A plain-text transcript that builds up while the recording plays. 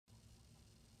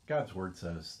God's word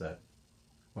says that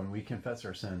when we confess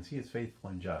our sins, he is faithful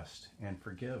and just and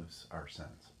forgives our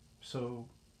sins. So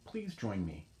please join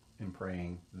me in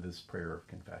praying this prayer of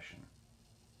confession.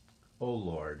 O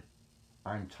Lord,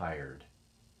 I'm tired.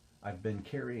 I've been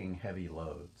carrying heavy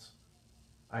loads.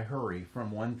 I hurry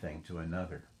from one thing to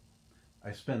another.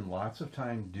 I spend lots of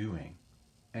time doing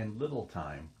and little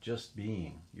time just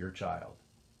being your child.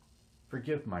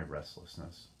 Forgive my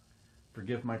restlessness.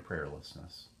 Forgive my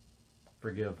prayerlessness.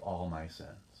 Forgive all my sins.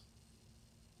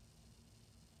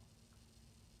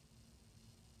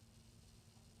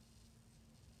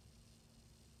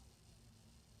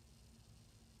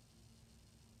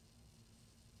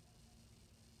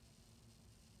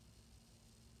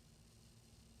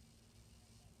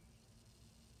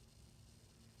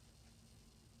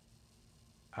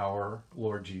 Our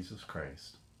Lord Jesus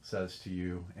Christ says to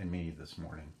you and me this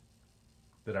morning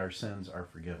that our sins are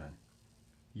forgiven.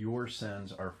 Your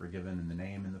sins are forgiven in the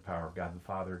name and the power of God the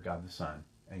Father, God the Son,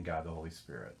 and God the Holy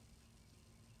Spirit.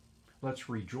 Let's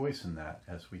rejoice in that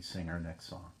as we sing our next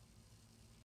song.